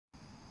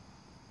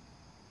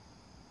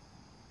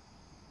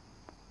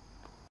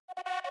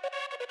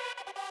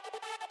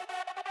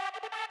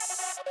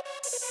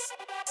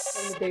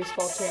On the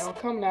Baseball Channel,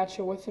 coming at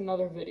you with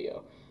another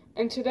video.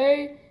 And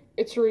today,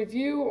 it's a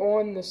review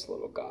on this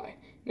little guy.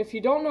 And if you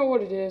don't know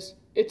what it is,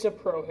 it's a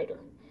pro hitter.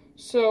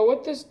 So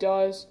what this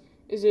does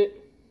is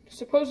it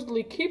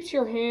supposedly keeps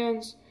your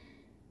hands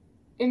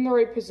in the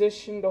right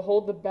position to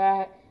hold the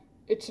bat.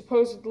 It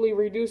supposedly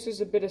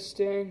reduces a bit of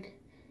sting.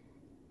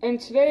 And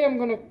today I'm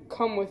going to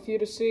come with you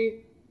to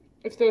see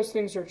if those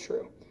things are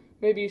true.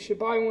 Maybe you should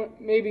buy one,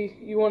 maybe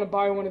you want to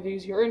buy one of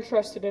these, you're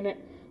interested in it,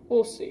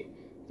 we'll see.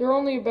 They're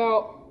only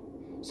about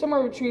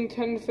somewhere between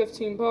 10 to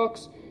 15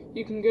 bucks.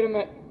 You can get them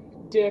at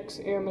Dick's,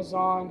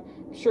 Amazon,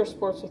 I'm sure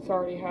Sports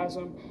Authority has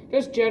them.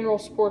 Just general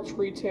sports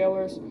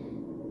retailers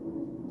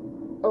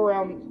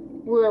around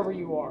wherever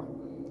you are.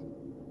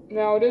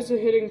 Now, it is a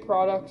hitting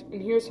product,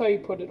 and here's how you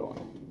put it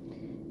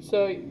on.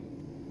 So,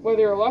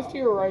 whether you're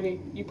lefty or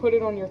righty, you put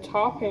it on your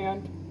top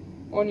hand,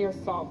 on your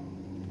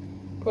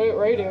thumb. Put it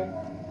right in.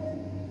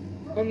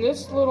 And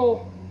this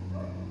little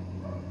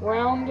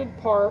rounded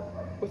part,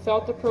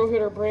 without the Pro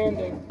Hitter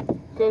branding,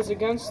 goes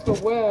against the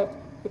web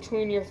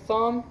between your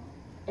thumb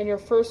and your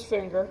first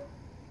finger,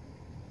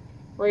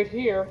 right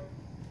here,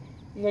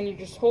 and then you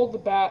just hold the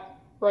bat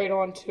right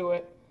onto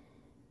it.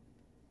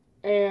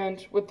 And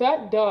what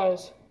that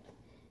does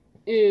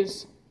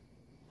is,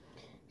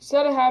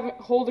 instead of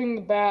holding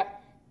the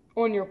bat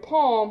on your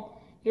palm,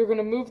 you're going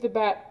to move the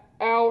bat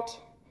out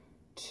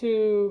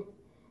to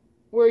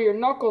where your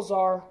knuckles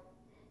are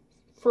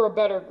for a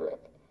better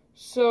grip.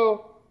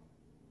 So,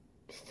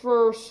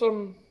 for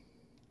some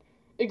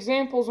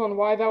examples on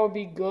why that would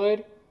be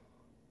good,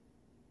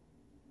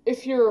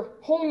 if you're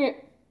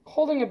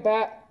holding a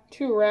bat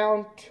too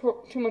round,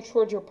 too much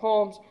towards your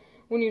palms,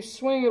 when you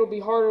swing, it'll be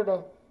harder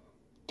to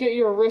get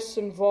your wrists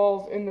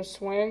involved in the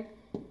swing.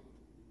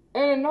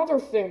 And another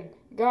thing,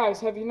 guys,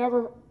 have you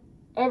never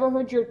ever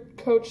heard your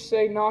coach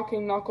say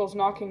knocking knuckles,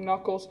 knocking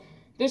knuckles?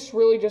 This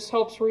really just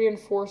helps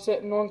reinforce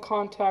it, and on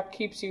contact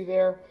keeps you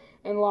there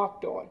and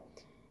locked on.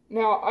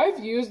 Now,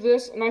 I've used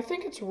this, and I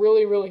think it's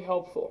really, really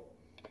helpful.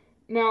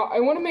 Now, I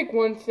want to make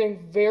one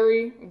thing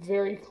very,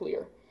 very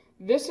clear.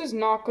 This is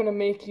not going to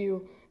make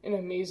you an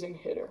amazing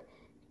hitter.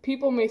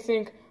 People may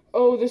think,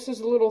 oh, this is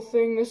a little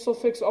thing, this will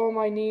fix all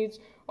my needs,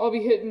 I'll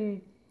be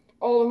hitting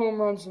all the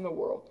home runs in the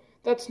world.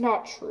 That's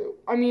not true.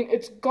 I mean,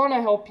 it's going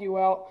to help you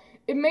out.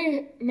 It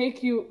may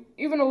make you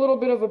even a little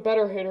bit of a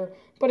better hitter,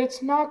 but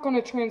it's not going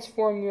to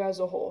transform you as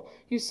a whole.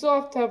 You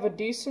still have to have a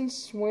decent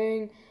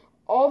swing,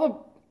 all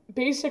the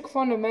basic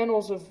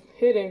fundamentals of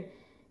hitting.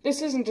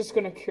 This isn't just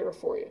going to cure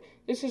for you.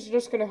 This is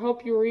just going to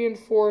help you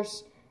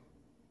reinforce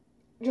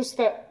just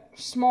that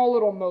small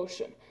little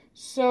motion.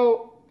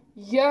 So,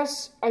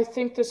 yes, I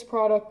think this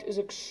product is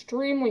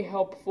extremely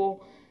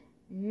helpful.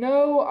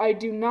 No, I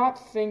do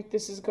not think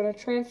this is going to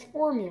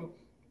transform you.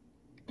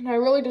 And I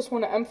really just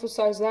want to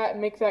emphasize that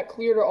and make that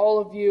clear to all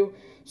of you.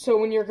 So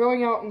when you're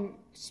going out and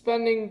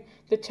spending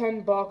the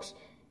 10 bucks,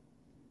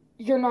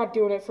 you're not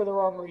doing it for the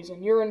wrong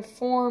reason. You're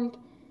informed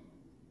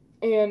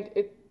and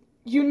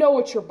you know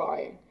what you're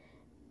buying.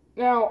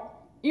 Now,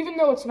 even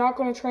though it's not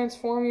going to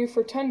transform you,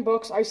 for 10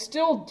 bucks, I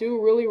still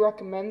do really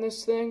recommend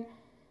this thing.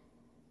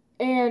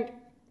 And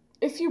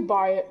if you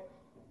buy it,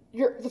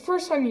 the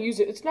first time you use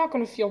it, it's not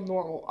going to feel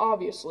normal,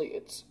 obviously.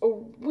 It's a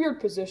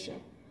weird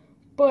position.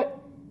 But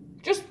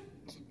just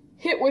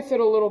hit with it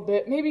a little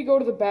bit. Maybe go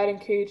to the batting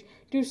cage.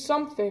 Do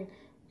something.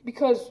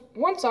 Because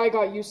once I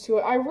got used to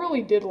it, I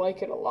really did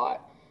like it a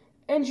lot.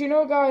 And you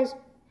know, guys,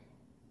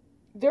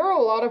 there are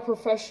a lot of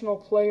professional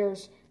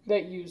players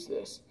that use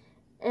this.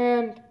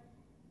 And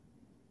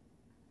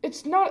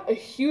it's not a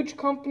huge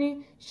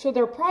company, so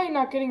they're probably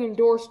not getting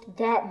endorsed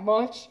that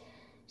much.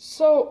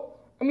 So,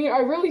 I mean, I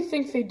really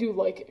think they do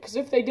like it, because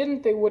if they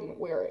didn't, they wouldn't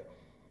wear it.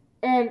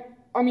 And,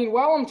 I mean,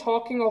 while I'm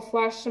talking, I'll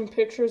flash some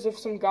pictures of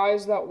some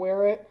guys that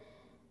wear it.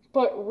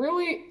 But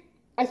really,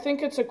 I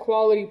think it's a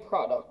quality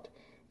product.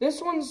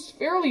 This one's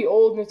fairly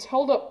old, and it's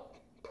held up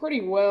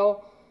pretty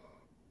well.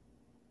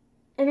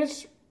 And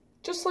it's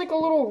just like a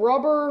little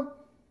rubber,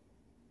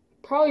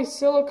 probably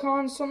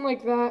silicone, something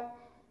like that.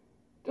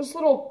 Just a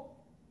little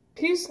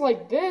piece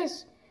like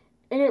this,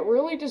 and it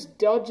really just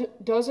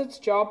does its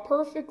job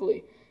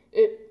perfectly.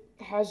 It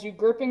has you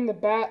gripping the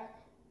bat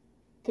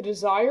the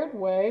desired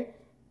way,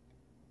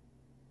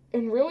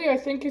 and really I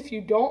think if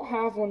you don't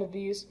have one of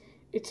these,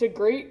 it's a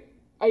great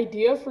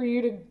idea for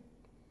you to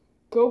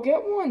go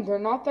get one. They're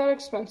not that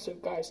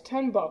expensive, guys.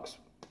 10 bucks.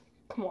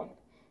 Come on.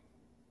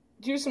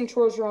 Do some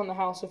chores around the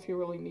house if you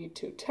really need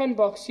to. 10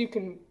 bucks, you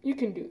can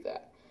do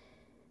that.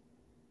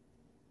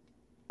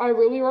 I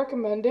really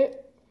recommend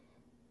it.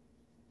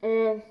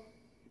 And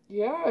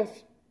yeah, if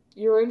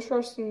you're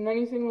interested in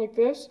anything like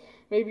this,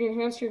 maybe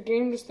enhance your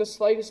game just the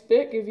slightest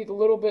bit, give you the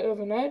little bit of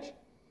an edge,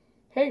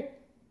 hey,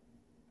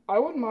 I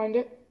wouldn't mind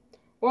it.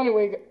 Well,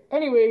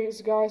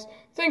 anyways, guys,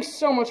 thanks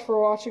so much for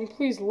watching.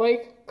 Please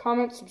like,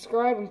 comment,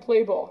 subscribe, and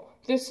play ball.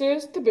 This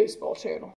is the Baseball Channel.